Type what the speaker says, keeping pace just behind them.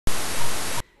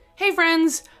Hey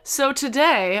friends! So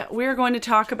today we're going to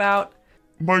talk about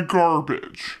my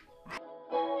garbage.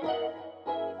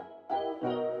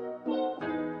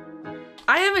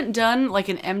 I haven't done like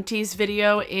an empties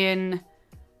video in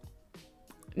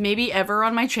maybe ever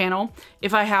on my channel.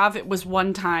 If I have, it was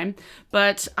one time.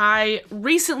 But I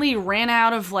recently ran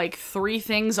out of like 3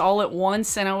 things all at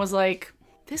once and I was like,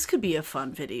 this could be a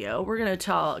fun video. We're gonna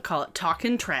call it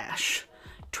Talkin' Trash.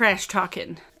 Trash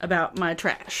talking about my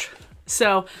trash.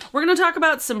 So we're gonna talk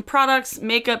about some products,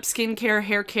 makeup, skincare,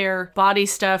 hair care, body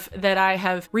stuff that I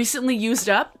have recently used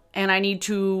up and I need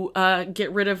to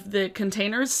get rid of the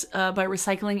containers by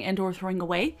recycling and or throwing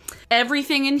away.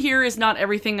 Everything in here is not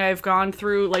everything I've gone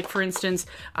through. Like for instance,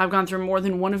 I've gone through more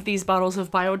than one of these bottles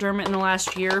of Bioderma in the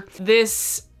last year.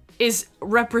 This is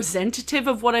representative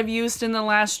of what I've used in the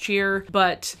last year,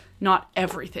 but not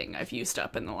everything I've used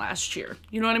up in the last year.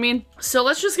 You know what I mean? So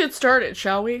let's just get started,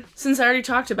 shall we? Since I already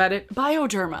talked about it,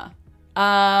 Bioderma.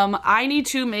 I need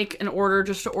to make an order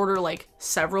just to order like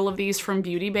several of these from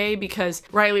Beauty Bay because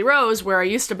Riley Rose, where I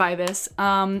used to buy this,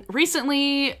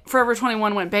 recently Forever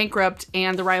 21 went bankrupt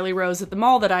and the Riley Rose at the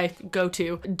mall that I go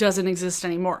to doesn't exist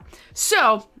anymore.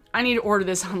 So I need to order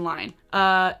this online.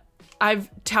 I've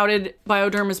touted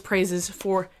Bioderma's praises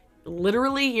for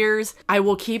literally years. I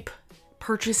will keep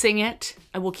purchasing it.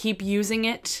 I will keep using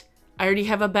it. I already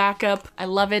have a backup. I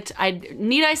love it.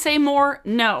 Need I say more?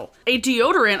 No. A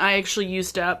deodorant I actually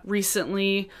used up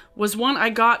recently was one I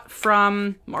got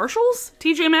from Marshalls?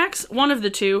 TJ Maxx? One of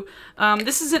the two.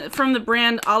 This is from the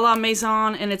brand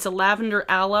Maison and it's a lavender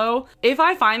aloe. If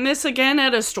I find this again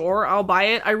at a store, I'll buy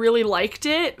it. I really liked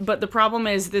it, but the problem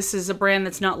is this is a brand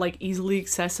that's not like easily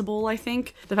accessible, I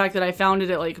think. The fact that I found it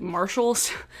at like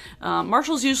Marshalls.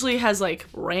 Marshalls usually has like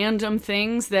random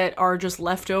things that are just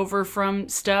left over from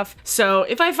stuff. So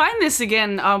if I find this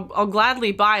again, I'll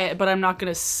gladly buy it, but I'm not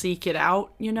gonna seek it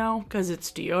out, you know, because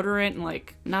it's deodorant and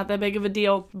like not that big of a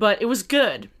deal. But it was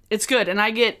good. It's good, and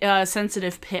I get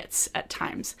sensitive pits at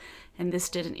times, and this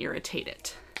didn't irritate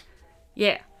it.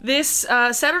 Yeah. This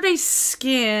Saturday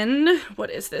Skin, what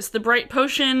is this? The Bright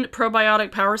Potion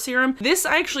Probiotic Power Serum. This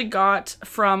I actually got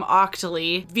from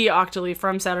Octoly, via Octoly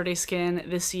from Saturday Skin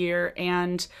this year,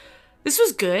 and this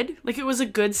was good. Like, it was a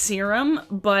good serum,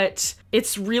 but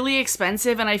it's really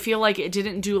expensive and I feel like it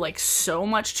didn't do like so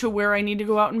much to where I need to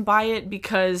go out and buy it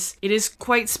because it is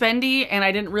quite spendy and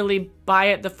I didn't really buy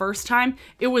it the first time.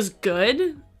 It was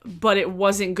good, but it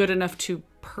wasn't good enough to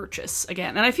purchase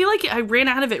again. And I feel like I ran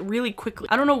out of it really quickly.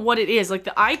 I don't know what it is. Like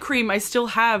the eye cream, I still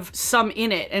have some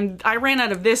in it and I ran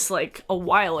out of this like a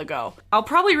while ago. I'll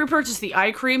probably repurchase the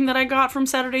eye cream that I got from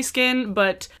Saturday Skin,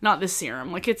 but not this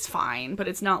serum. Like it's fine, but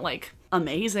it's not like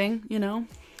amazing, you know?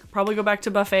 Probably go back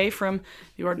to Buffet from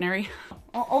The Ordinary.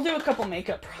 I'll do a couple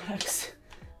makeup products.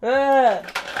 I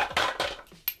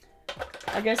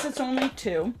guess it's only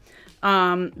 2.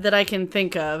 That I can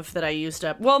think of that I used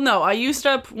up. Well, no, I used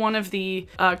up one of the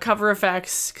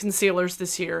CoverFX concealers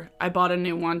this year. I bought a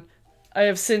new one. I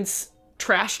have since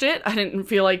trashed it. I didn't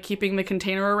feel like keeping the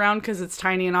container around because it's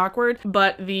tiny and awkward.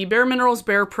 But the BareMinerals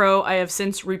BarePro I have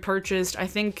since repurchased. I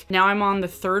think now I'm on the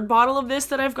 3rd bottle of this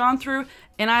that I've gone through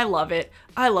and I love it.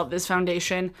 I love this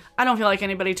foundation. I don't feel like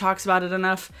anybody talks about it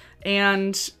enough.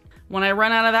 And when I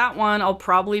run out of that one, I'll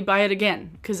probably buy it again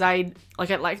because I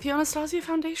like the Anastasia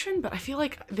foundation, but I feel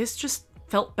like this just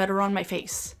felt better on my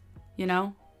face, you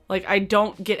know? Like I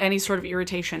don't get any sort of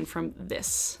irritation from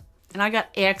this. And I got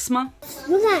eczema.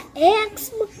 You got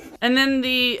eczema? And then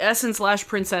the Essence Lash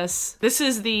Princess. This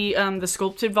is the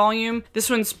sculpted volume. This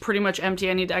one's pretty much empty.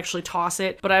 I need to actually toss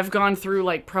it. But I've gone through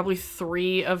like probably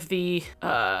 3 of the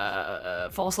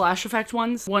false lash effect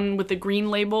ones. One with the green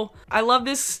label. I love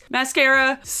this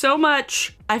mascara so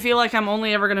much. I feel like I'm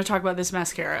only ever gonna talk about this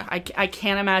mascara. I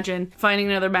can't imagine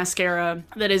finding another mascara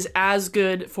that is as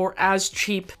good for as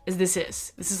cheap as this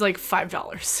is. This is like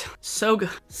 $5. So good.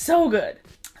 So good.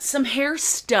 Some hair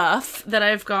stuff that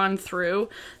I've gone through.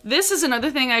 This is another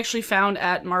thing I actually found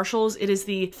at Marshalls. It is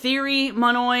the Theorie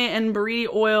Monoi and Buriti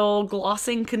Oil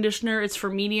Glossing Conditioner. It's for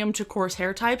medium to coarse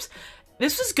hair types.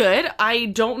 This was good. I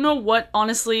don't know what,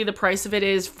 honestly, the price of it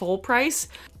is full price.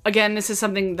 Again, this is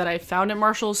something that I found at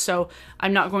Marshalls, so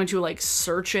I'm not going to like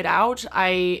search it out.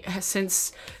 I have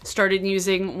since started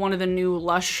using one of the new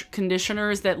Lush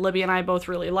conditioners that Libby and I both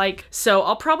really like. So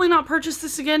I'll probably not purchase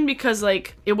this again because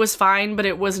like it was fine, but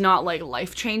it was not like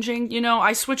life-changing. You know,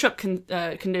 I switch up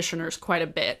conditioners quite a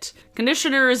bit.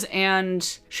 Conditioners and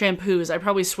shampoos, I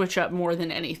probably switch up more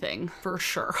than anything for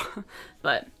sure.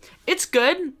 But it's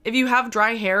good. If you have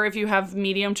dry hair, if you have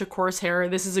medium to coarse hair,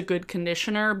 this is a good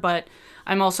conditioner, but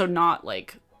I'm also not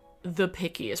like the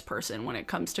pickiest person when it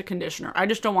comes to conditioner. I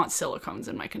just don't want silicones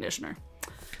in my conditioner.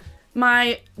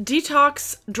 My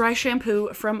Detox dry shampoo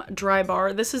from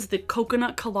Drybar. This is the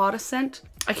Coconut Colada scent.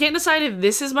 I can't decide if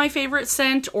this is my favorite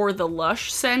scent or the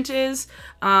Lush scent is.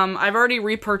 I've already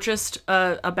repurchased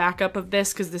a backup of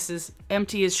this because this is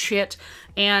empty as shit.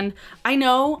 And I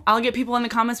know I'll get people in the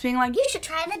comments being like, You should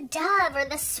try the Dove or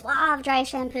the Suave dry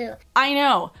shampoo. I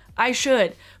know, I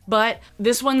should. But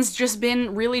this one's just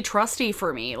been really trusty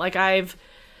for me. Like I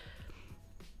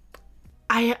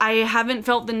haven't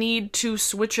felt the need to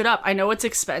switch it up. I know it's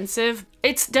expensive.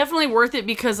 It's definitely worth it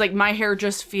because like my hair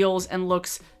just feels and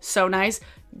looks so nice.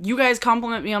 You guys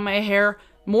compliment me on my hair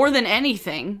more than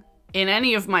anything in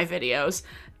any of my videos,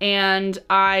 and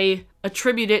I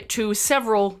attribute it to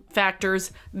several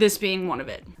factors, this being one of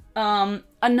it.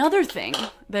 Another thing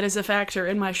that is a factor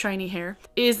in my shiny hair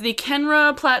is the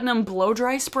Kenra Platinum Blow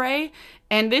Dry Spray,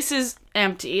 and this is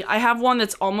empty. I have one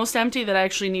that's almost empty that I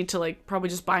actually need to like probably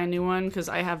just buy a new one because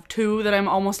I have two that I'm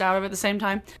almost out of at the same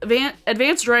time.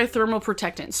 Advanced Dry Thermal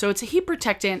Protectant. So it's a heat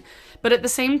protectant, but at the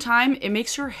same time, it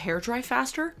makes your hair dry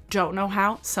faster. Don't know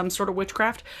how, some sort of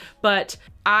witchcraft, but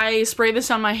I spray this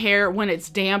on my hair when it's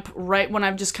damp, right when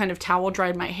I've just kind of towel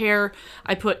dried my hair.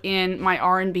 I put in my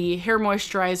R&B hair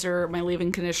moisturizer, my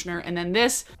leave-in conditioner, and then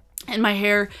this. And my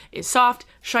hair is soft,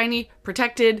 shiny,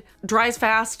 protected, dries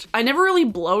fast. I never really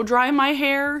blow dry my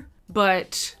hair,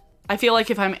 but I feel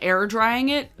like if I'm air drying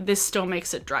it, this still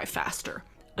makes it dry faster.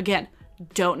 Again,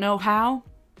 don't know how,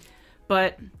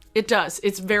 but it does.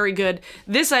 It's very good.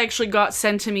 This I actually got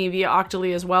sent to me via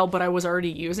Octoly as well, but I was already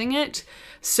using it.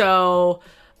 So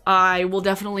I will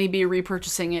definitely be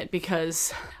repurchasing it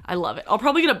because I love it. I'll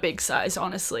probably get a big size,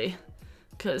 honestly,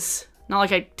 because not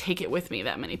like I take it with me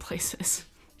that many places.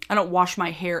 I don't wash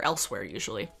my hair elsewhere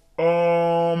usually.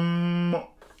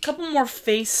 Couple more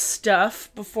face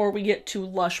stuff before we get to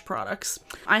Lush products.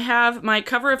 I have my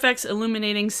CoverFX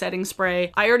Illuminating Setting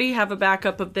Spray. I already have a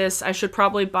backup of this. I should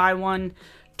probably buy one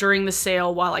during the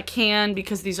sale while I can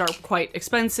because these are quite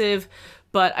expensive.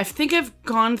 But I think I've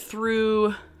gone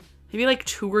through maybe like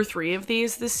 2 or 3 of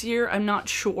these this year. I'm not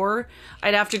sure.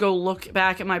 I'd have to go look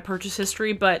back at my purchase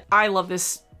history, but I love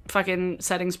this fucking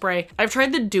setting spray. I've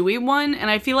tried the dewy one and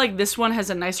I feel like this one has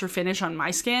a nicer finish on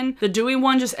my skin. The dewy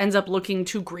one just ends up looking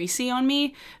too greasy on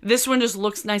me. This one just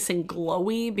looks nice and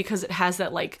glowy because it has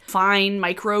that like fine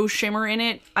micro shimmer in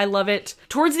it. I love it.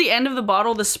 Towards the end of the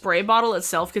bottle, the spray bottle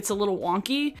itself gets a little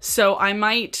wonky. So I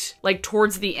might like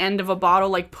towards the end of a bottle,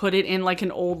 like put it in like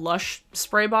an old Lush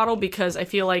spray bottle because I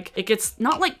feel like it gets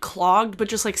not like clogged, but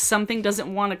just like something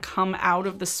doesn't want to come out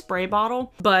of the spray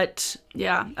bottle. But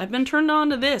yeah, I've been turned on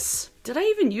to this. Did I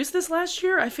even use this last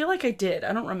year? I feel like I did.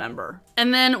 I don't remember.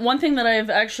 And then one thing that I've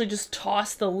actually just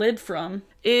tossed the lid from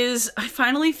is I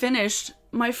finally finished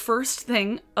my first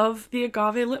thing of the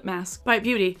Agave lip mask by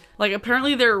Beauty. Like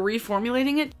apparently they're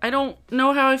reformulating it. I don't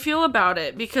know how I feel about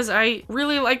it because I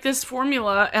really like this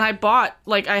formula and I bought,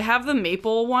 like I have the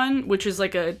maple one, which is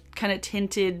like a kind of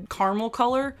tinted caramel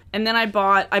color. And then I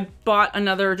bought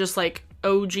another just like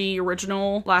OG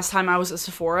original last time I was at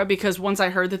Sephora because once I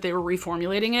heard that they were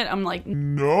reformulating it, I'm like,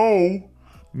 No,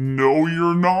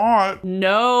 you're not.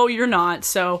 No, you're not.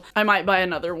 So I might buy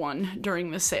another one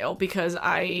during the sale because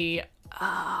I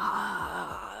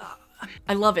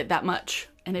love it that much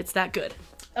and it's that good.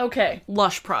 Okay,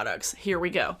 Lush products. Here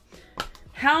we go.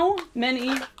 How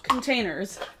many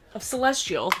containers of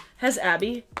Celestial has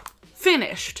Abby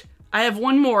finished? I have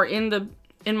one more in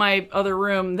my other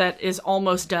room that is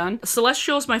almost done.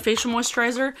 Celestial is my facial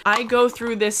moisturizer. I go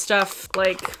through this stuff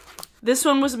like, this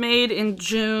one was made in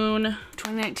June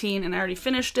 2019 and I already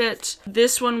finished it.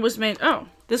 This one was made,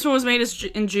 this one was made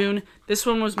in June, this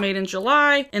one was made in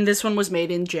July, and this one was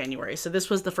made in January. So this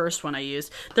was the first one I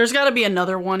used. There's gotta be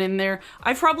another one in there.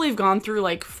 I've probably gone through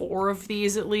like 4 of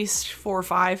these at least, 4 or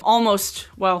 5. Almost,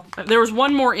 well, there was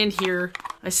one more in here,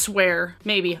 I swear,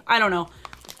 maybe, I don't know.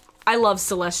 I love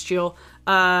Celestial.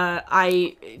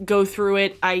 I go through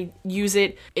it, I use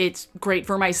it, it's great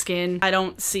for my skin. I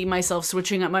don't see myself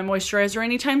switching up my moisturizer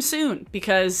anytime soon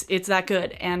because it's that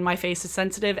good and my face is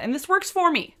sensitive and this works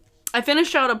for me. I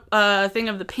finished out a thing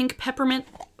of the pink peppermint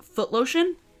foot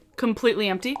lotion, completely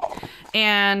empty,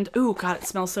 and ooh god, it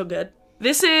smells so good.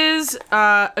 This is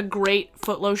a great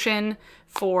foot lotion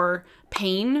for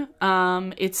pain.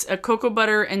 It's a cocoa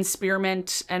butter and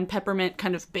spearmint and peppermint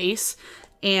kind of base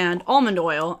and almond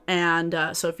oil, and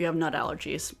so if you have nut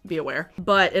allergies, be aware.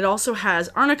 But it also has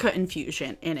arnica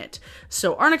infusion in it.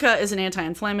 So arnica is an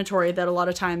anti-inflammatory that a lot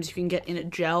of times you can get in a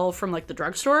gel from like the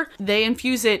drugstore. They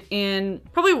infuse it in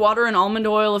probably water and almond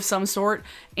oil of some sort,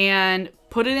 and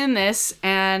put it in this,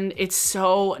 and it's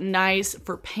so nice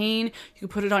for pain. You can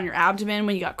put it on your abdomen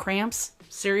when you got cramps.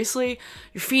 Seriously,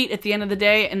 your feet at the end of the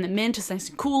day, and the mint is nice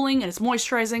and cooling and it's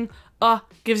moisturizing.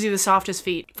 Gives you the softest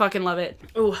feet. Fucking love it.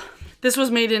 Ooh, this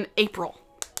was made in April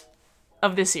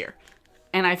of this year,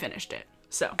 and I finished it.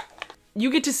 So you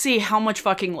get to see how much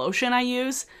fucking lotion I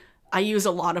use. I use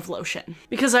a lot of lotion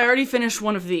because I already finished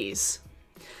one of these.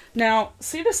 Now,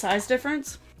 see the size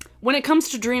difference? When it comes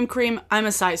to Dream Cream, I'm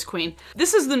a size queen.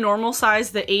 This is the normal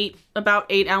size, the about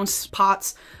 8 ounce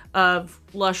pots of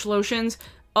Lush lotions.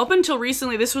 Up until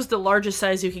recently, this was the largest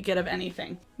size you could get of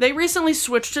anything. They recently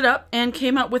switched it up and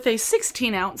came out with a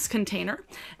 16 ounce container.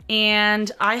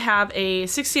 And I have a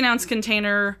 16 ounce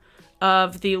container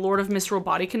of the Lord of Misrule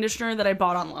body conditioner that I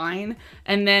bought online.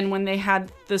 And then when they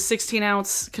had the 16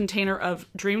 ounce container of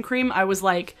Dream Cream, I was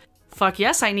like, fuck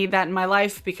yes, I need that in my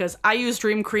life because I use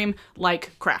Dream Cream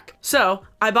like crack. So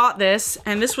I bought this,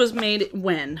 and this was made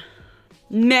when?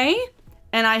 May?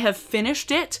 And I have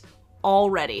finished it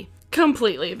already.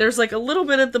 Completely. There's like a little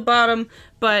bit at the bottom,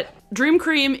 but Dream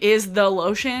Cream is the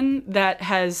lotion that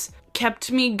has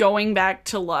kept me going back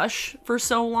to Lush for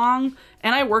so long.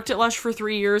 And I worked at Lush for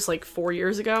 3 years, like 4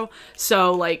 years ago.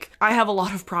 So like I have a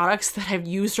lot of products that I've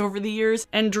used over the years,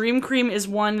 and Dream Cream is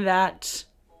one that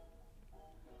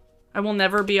I will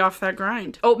never be off that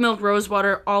grind. Oat milk, rose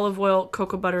water, olive oil,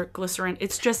 cocoa butter, glycerin.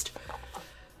 It's just,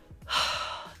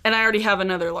 and I already have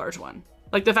another large one.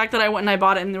 Like the fact that I went and I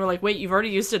bought it and they were like, wait, you've already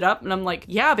used it up? And I'm like,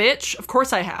 yeah, bitch, of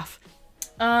course I have.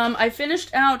 I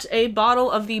finished out a bottle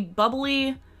of the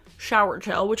Bubbly shower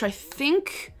gel, which I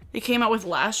think they came out with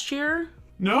last year.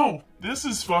 No, this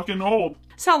is fucking old.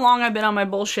 That's how long I've been on my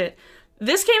bullshit.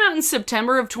 This came out in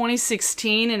September of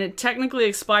 2016 and it technically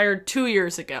expired 2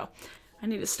 years ago. I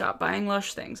need to stop buying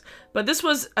Lush things. But this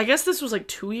was, I guess this was like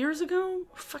 2 years ago?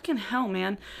 Fucking hell,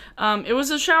 man. It was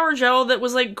a shower gel that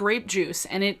was like grape juice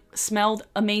and it smelled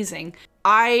amazing.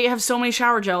 I have so many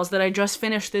shower gels that I just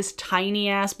finished this tiny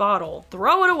ass bottle.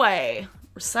 Throw it away.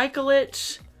 Recycle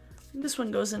it. This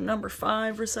one goes in number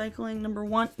 5 recycling, number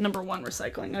one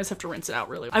recycling. I just have to rinse it out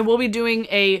really. I will be doing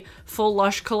a full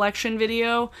Lush collection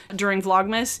video during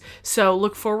Vlogmas, so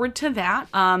look forward to that.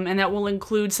 And that will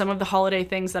include some of the holiday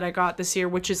things that I got this year,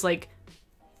 which is like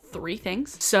 3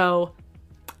 things. So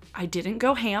I didn't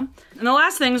go ham. And the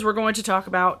last things we're going to talk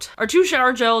about are 2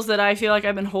 shower gels that I feel like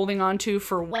I've been holding on to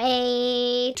for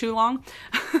way too long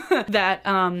that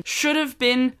should have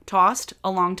been tossed a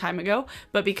long time ago,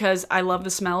 but because I love the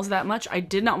smells that much, I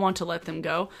did not want to let them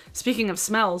go. Speaking of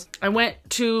smells, I went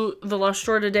to the Lush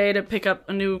store today to pick up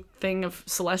a new thing of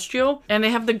Celestial, and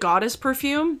they have the Goddess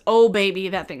perfume. Oh baby,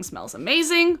 that thing smells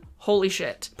amazing. Holy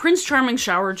shit. Prince Charming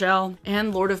shower gel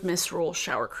and Lord of Misrule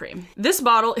shower cream. This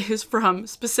bottle is from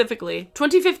specifically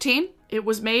 2015. It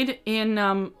was made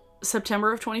in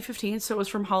September of 2015, so it was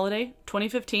from holiday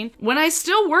 2015 when I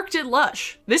still worked at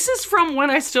Lush. This is from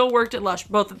when I still worked at Lush.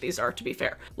 Both of these are, to be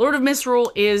fair. Lord of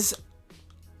Misrule is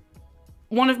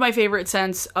one of my favorite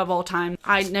scents of all time.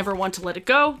 I never want to let it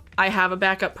go. I have a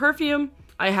backup perfume.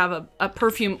 I have a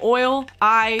perfume oil.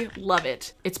 I love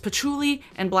it. It's patchouli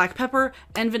and black pepper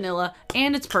and vanilla,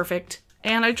 and it's perfect.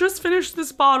 And I just finished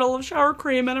this bottle of shower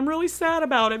cream and I'm really sad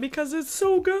about it because it's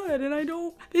so good and they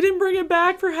didn't bring it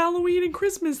back for Halloween and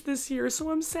Christmas this year, so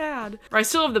I'm sad. I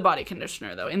still have the body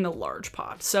conditioner though in the large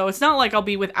pot. So it's not like I'll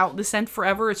be without the scent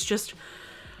forever. It's just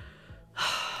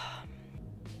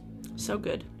so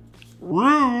good.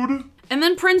 Rude. And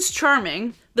then Prince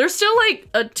Charming. There's still like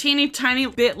a teeny tiny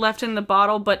bit left in the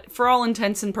bottle, but for all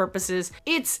intents and purposes,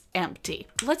 it's empty.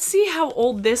 Let's see how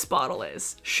old this bottle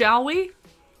is, shall we?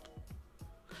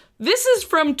 This is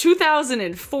from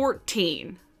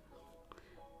 2014.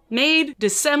 Made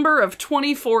December of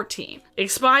 2014.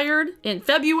 Expired in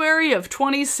February of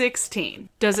 2016.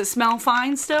 Does it smell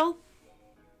fine still?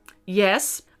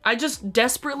 Yes. I just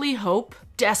desperately hope,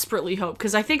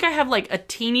 because I think I have like a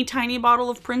teeny tiny bottle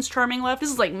of Prince Charming left.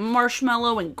 This is like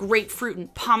marshmallow and grapefruit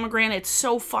and pomegranate. It's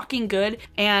so fucking good.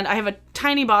 And I have a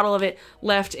tiny bottle of it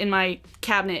left in my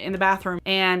cabinet in the bathroom.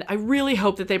 And I really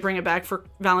hope that they bring it back for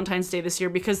Valentine's Day this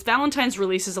year because Valentine's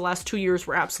releases the last 2 years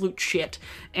were absolute shit.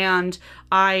 And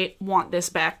I want this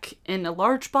back in a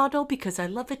large bottle because I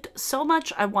love it so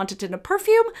much. I want it in a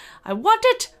perfume. I want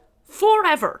it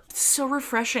forever. It's so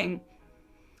refreshing.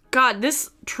 God, this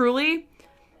truly,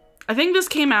 I think this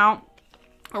came out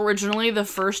originally the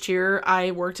first year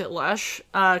I worked at Lush,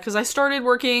 because I started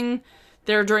working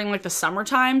there during like the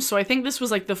summertime, so I think this was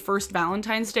like the first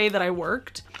Valentine's Day that I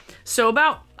worked. So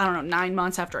about, I don't know, 9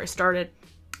 months after I started.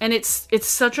 And it's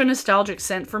such a nostalgic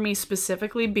scent for me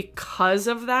specifically because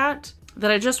of that.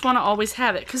 that I just want to always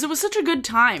have it because it was such a good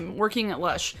time working at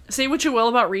Lush. Say what you will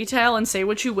about retail and say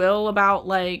what you will about,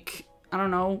 like, I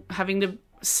don't know, having to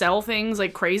sell things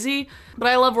like crazy, but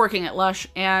I love working at Lush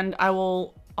and I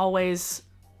will always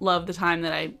love the time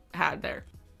that I had there.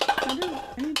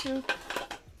 I need to.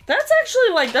 That's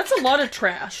actually, like, that's a lot of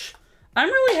trash. I'm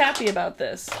really happy about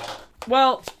this.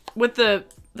 Well, with the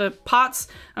pots,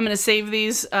 I'm gonna save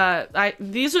these.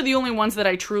 These are the only ones that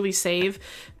I truly save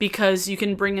because you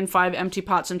can bring in 5 empty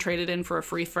pots and trade it in for a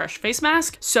free fresh face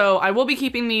mask. So I will be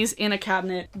keeping these in a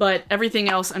cabinet, but everything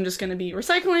else I'm just gonna be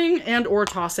recycling and or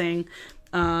tossing.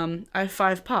 I have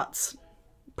 5 pots.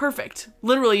 Perfect.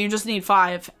 Literally, you just need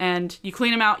 5 and you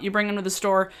clean them out, you bring them to the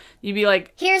store, you'd be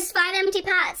like, here's 5 empty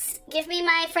pots. Give me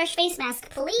my fresh face mask,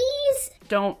 please.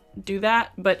 Don't do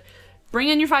that, but bring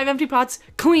in your 5 empty pots,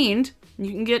 cleaned, and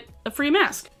you can get a free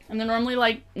mask. And they're normally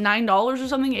like $9 or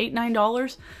something, $8,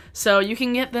 $9. So you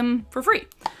can get them for free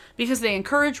because they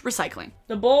encourage recycling.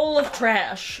 The bowl of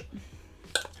trash.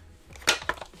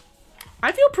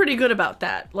 I feel pretty good about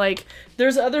that. Like,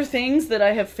 there's other things that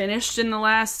I have finished in the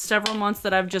last several months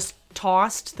that I've just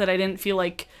tossed that I didn't feel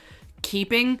like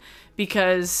keeping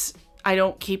because I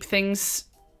don't keep things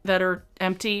that are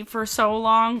empty for so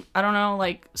long. I don't know,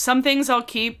 like, some things I'll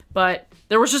keep, but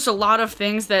there was just a lot of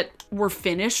things that were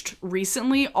finished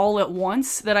recently all at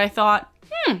once that I thought,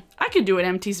 I could do an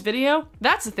empties video.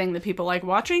 That's a thing that people like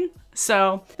watching.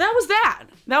 So that was that.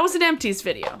 That was an empties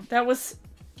video. That was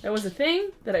a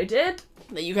thing that I did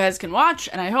that you guys can watch,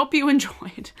 and I hope you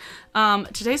enjoyed.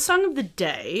 Today's song of the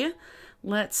day.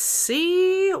 Let's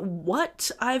see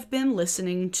what I've been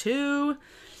listening to.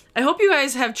 I hope you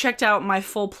guys have checked out my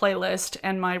full playlist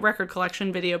and my record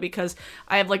collection video because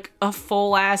I have like a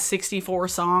full ass 64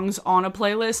 songs on a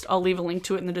playlist. I'll leave a link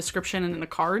to it in the description and in the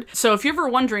card. So if you're ever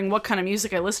wondering what kind of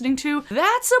music I'm listening to,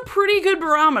 that's a pretty good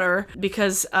barometer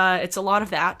because it's a lot of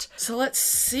that. So let's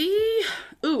see.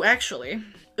 Ooh, actually.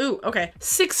 Ooh, okay.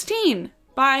 16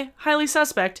 by Highly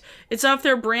Suspect. It's off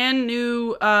their brand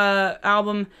new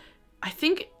album. I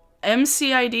think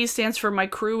MCID stands for My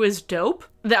Crew is Dope.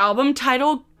 The album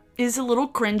title is a little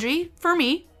cringy for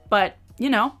me, but you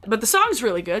know, but the song's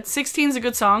really good. 16's a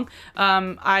good song.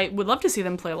 I would love to see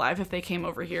them play live if they came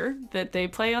over here. That they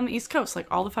play on the East Coast like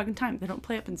all the fucking time. They don't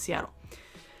play up in Seattle.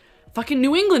 Fucking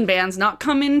New England bands not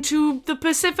coming to the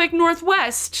Pacific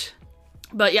Northwest.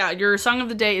 But yeah, your song of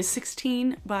the day is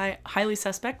 16 by Highly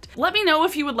Suspect. Let me know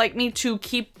if you would like me to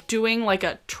keep doing like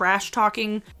a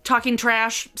talking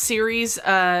trash series,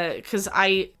 because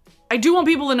I do want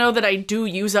people to know that I do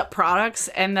use up products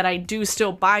and that I do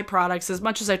still buy products. As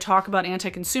much as I talk about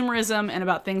anti-consumerism and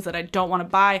about things that I don't want to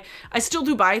buy, I still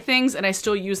do buy things and I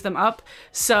still use them up.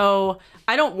 So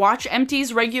I don't watch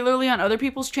empties regularly on other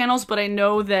people's channels, but I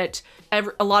know that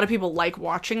a lot of people like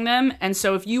watching them. And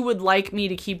so if you would like me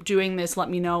to keep doing this, let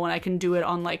me know and I can do it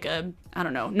on like a, I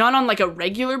don't know, not on like a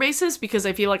regular basis because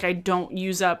I feel like I don't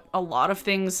use up a lot of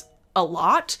things a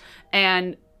lot.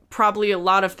 And probably a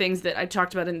lot of things that I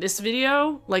talked about in this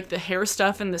video, like the hair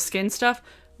stuff and the skin stuff,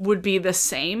 would be the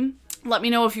same. Let me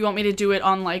know if you want me to do it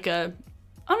on like on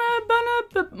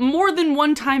a more than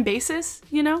one time basis,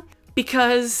 you know?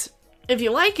 Because if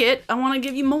you like it, I want to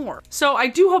give you more. So I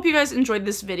do hope you guys enjoyed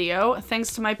this video.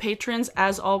 Thanks to my patrons,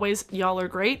 as always, y'all are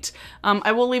great.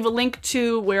 I will leave a link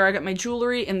to where I got my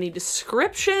jewelry in the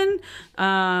description.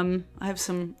 I have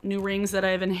some new rings that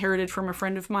I have inherited from a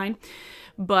friend of mine.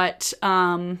 But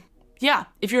yeah,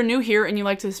 if you're new here and you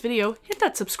liked this video, hit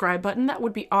that subscribe button. That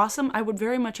would be awesome. I would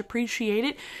very much appreciate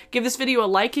it. Give this video a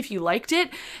like if you liked it,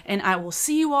 and I will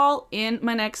see you all in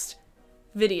my next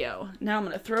video. Now I'm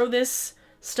gonna throw this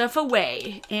stuff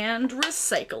away and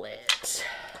recycle it.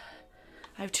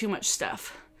 I have too much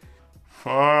stuff.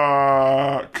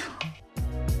 Fuck.